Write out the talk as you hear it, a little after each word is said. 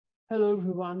Hello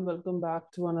everyone, welcome back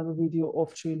to another video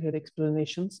of Trailhead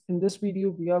explanations. In this video,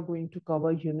 we are going to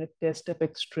cover unit test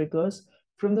Apex triggers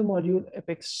from the module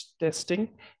Apex testing.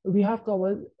 We have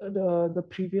covered the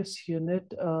previous unit.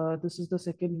 This is the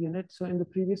second unit. So in the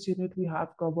previous unit, we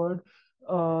have covered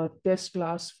test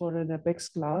class for an Apex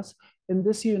class. In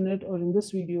this unit or in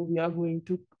this video, we are going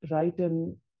to write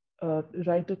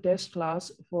a test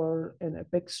class for an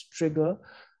Apex trigger.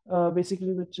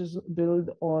 Basically, which is built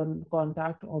on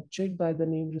contact object by the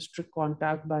name restrict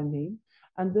contact by name.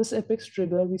 And this Apex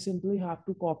trigger, we simply have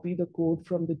to copy the code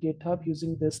from the GitHub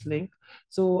using this link.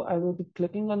 So I will be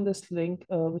clicking on this link,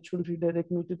 which will redirect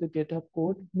me to the GitHub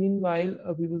code. Meanwhile,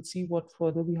 we will see what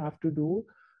further we have to do.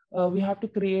 We have to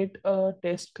create a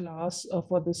test class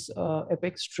for this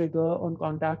Apex trigger on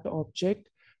contact object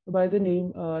by the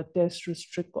name test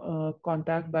restrict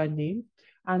contact by name.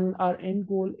 And our end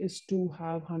goal is to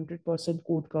have 100%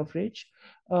 code coverage.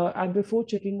 And before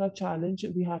checking our challenge,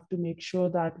 we have to make sure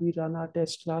that we run our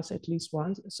test class at least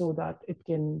once so that it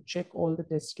can check all the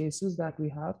test cases that we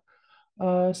have.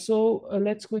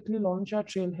 Let's quickly launch our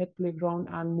Trailhead playground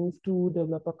and move to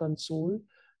developer console.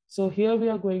 So here we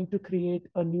are going to create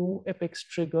a new Apex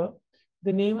trigger.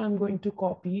 The name I'm going to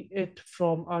copy it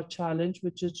from our challenge,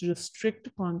 which is restrict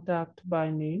contact by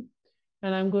name.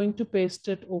 And I'm going to paste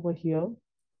it over here.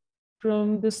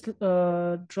 From this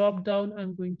drop down,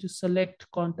 I'm going to select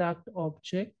contact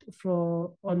object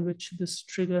on which this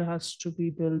trigger has to be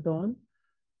built on.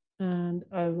 And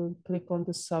I will click on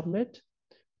the submit.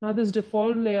 Now this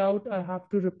default layout, I have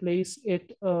to replace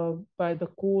it by the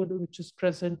code which is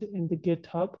present in the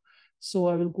GitHub. So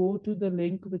I will go to the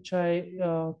link which I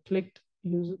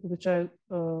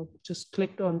just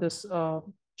clicked on this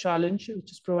challenge,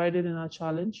 which is provided in our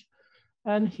challenge.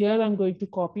 And here I'm going to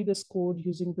copy this code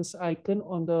using this icon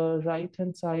on the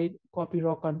right-hand side, copy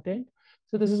raw content.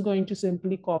 So this is going to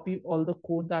simply copy all the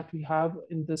code that we have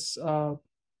in this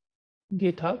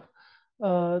GitHub.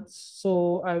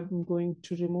 So I'm going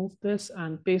to remove this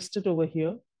and paste it over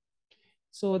here.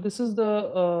 So this is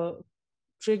the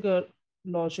trigger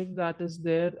logic that is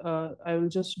there. I will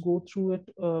just go through it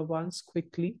once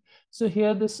quickly. So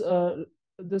here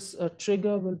this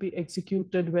trigger will be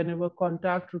executed whenever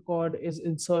contact record is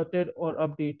inserted or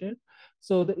updated.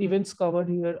 So the events covered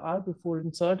here are before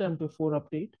insert and before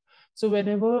update. So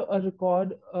whenever a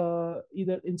record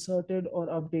either inserted or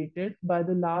updated by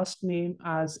the last name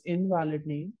as invalid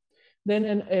name, then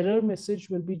an error message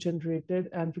will be generated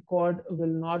and record will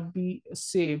not be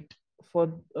saved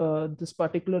for this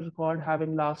particular record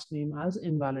having last name as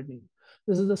invalid name.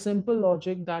 This is the simple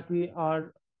logic that we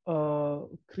are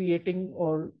creating,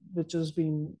 or which has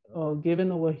been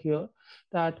given over here,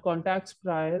 that contacts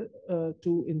prior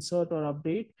to insert or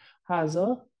update has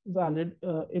a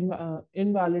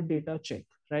invalid data check,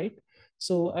 right?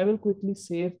 So I will quickly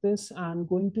save this and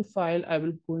going to file,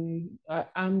 I'm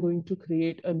going to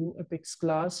create a new Apex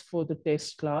class for the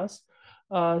test class.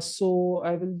 So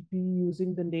I will be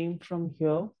using the name from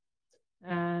here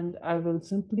and I will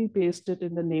simply paste it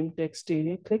in the name text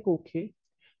area, click OK.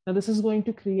 Now this is going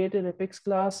to create an Apex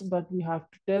class, but we have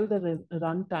to tell the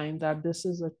runtime that this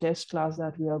is a test class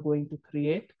that we are going to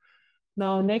create.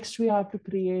 Now, next we have to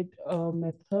create a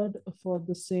method for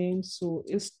the same. So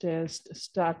is test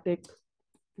static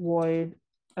void,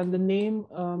 and the name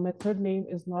method name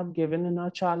is not given in our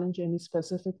challenge, any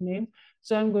specific name.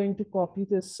 So I'm going to copy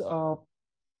this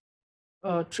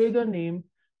trigger name,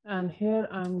 and here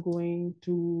I'm going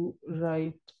to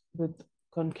write with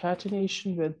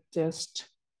concatenation with test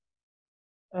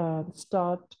and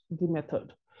start the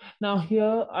method. Now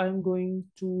here I'm going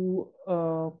to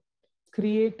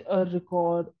create a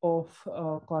record of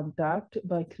contact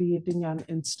by creating an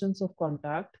instance of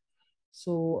contact.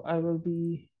 So I will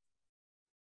be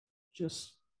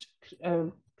just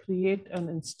create an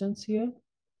instance here.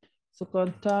 So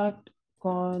contact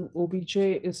con obj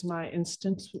is my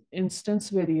instance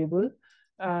variable,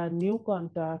 and new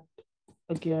contact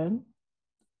again.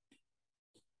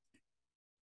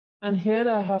 And here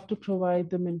I have to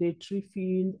provide the mandatory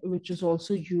field, which is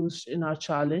also used in our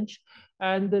challenge,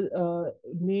 and the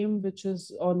name which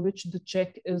is on which the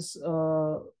check is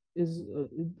on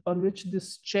which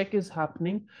this check is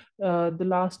happening. The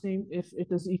last name, if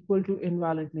it is equal to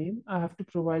invalid name, I have to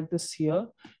provide this here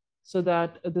so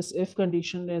that this if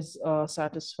condition is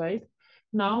satisfied.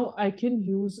 Now I can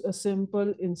use a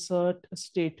simple insert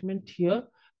statement here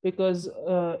because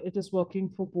it is working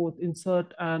for both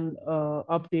insert and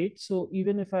update. So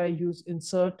even if I use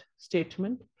insert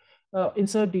statement,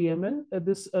 insert DMN,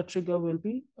 this trigger will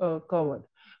be covered.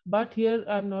 But here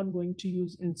I'm not going to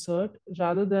use insert.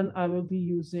 Rather than I will be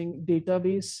using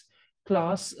database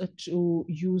class to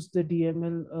use the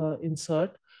DML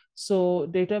insert. So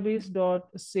database dot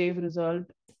save result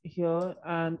here,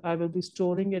 and I will be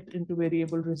storing it into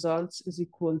variable results is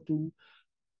equal to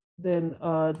then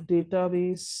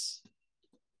database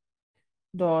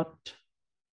dot,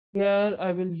 here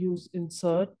I will use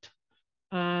insert,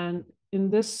 and in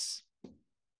this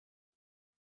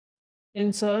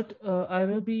insert I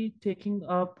will be taking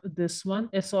up this one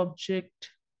s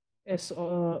object s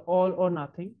all or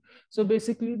nothing. So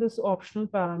basically this optional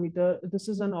parameter, this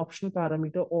is an optional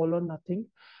parameter all or nothing,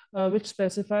 which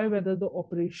specify whether the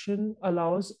operation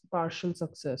allows partial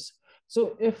success.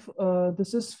 So if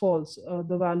this is false,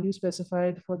 the value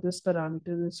specified for this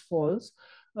parameter is false,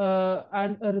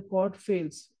 and a record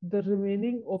fails, the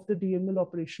remaining of the DML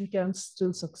operation can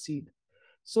still succeed.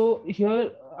 So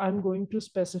here I'm going to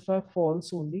specify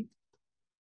false only.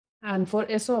 And for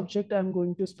S object, I'm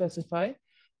going to specify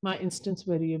my instance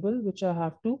variable, which I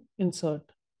have to insert,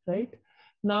 right?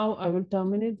 Now I will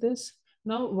terminate this.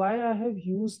 Now, why I have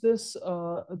used this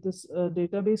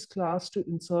database class to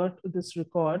insert this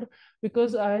record,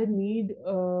 because I need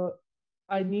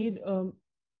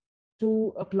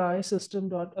to apply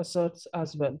system.asserts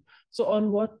as well. So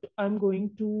on what I'm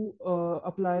going to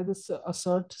apply this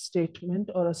assert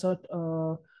statement or assert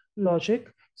logic.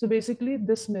 So basically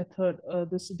this method,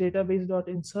 this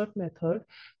database.insert method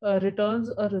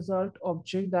returns a result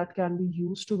object that can be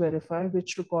used to verify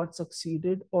which record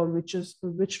succeeded or which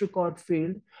record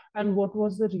failed and what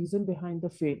was the reason behind the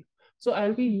fail. So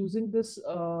I'll be using this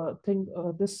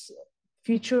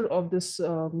feature of this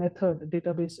method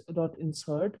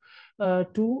database.insert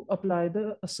to apply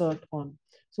the assert on.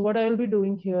 So what I will be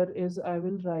doing here is I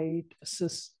will write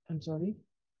I'm sorry.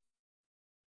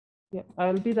 Yeah,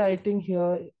 I'll be writing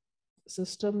here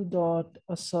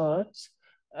system.asserts,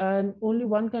 and only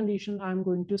one condition I'm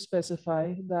going to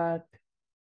specify, that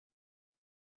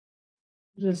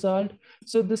result.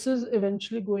 So this is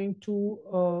eventually going to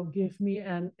give me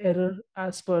an error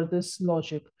as per this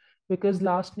logic, because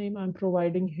last name I'm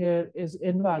providing here is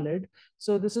invalid.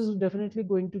 So this is definitely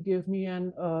going to give me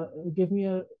a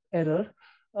error.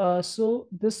 So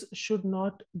this should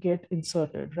not get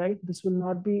inserted, right? This will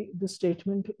not be, the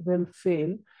statement will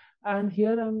fail. And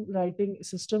here I'm writing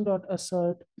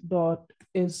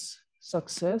system.assert.is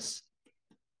success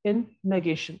in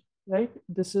negation, right?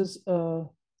 This is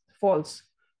false.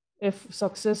 If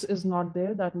success is not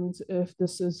there, that means if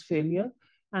this is failure,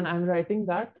 and I'm writing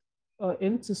that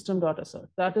in system.assert.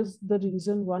 That is the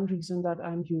reason, one reason that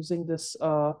I'm using this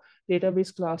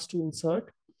database class to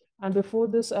insert. And before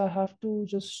this, I have to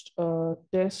just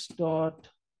test dot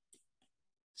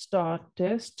start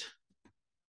test,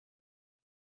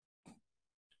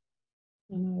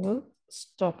 and I will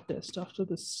stop test after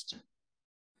this.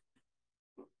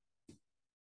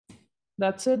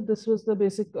 That's it. This was the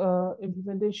basic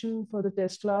implementation for the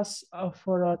test class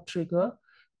for our trigger.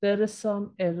 There is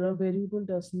some error, variable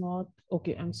does not,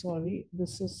 okay, I'm sorry.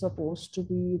 This is supposed to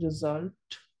be result.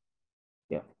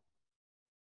 Yeah.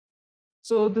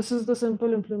 So this is the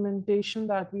simple implementation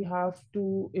that we have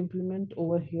to implement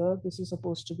over here. This is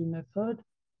supposed to be method.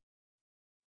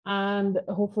 And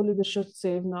hopefully this should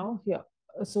save now. Yeah.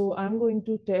 So I'm going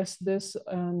to test this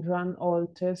and run all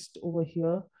tests over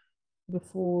here.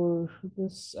 Before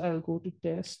this, I'll go to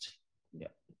test. Yeah,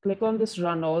 click on this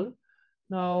run all.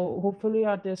 Now, hopefully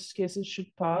our test cases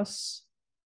should pass.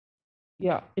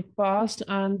 Yeah, it passed,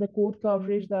 and the code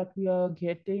coverage that we are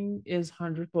getting is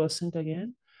 100%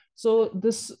 again. So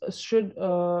this should,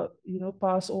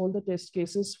 pass all the test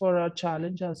cases for our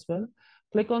challenge as well.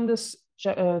 Click on this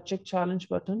check challenge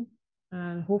button,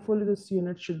 and hopefully this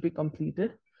unit should be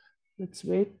completed. Let's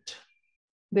wait.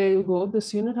 There you go.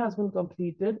 This unit has been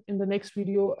completed. In the next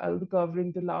video, I'll be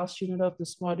covering the last unit of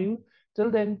this module. Till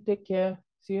then, take care.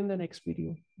 See you in the next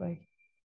video. Bye.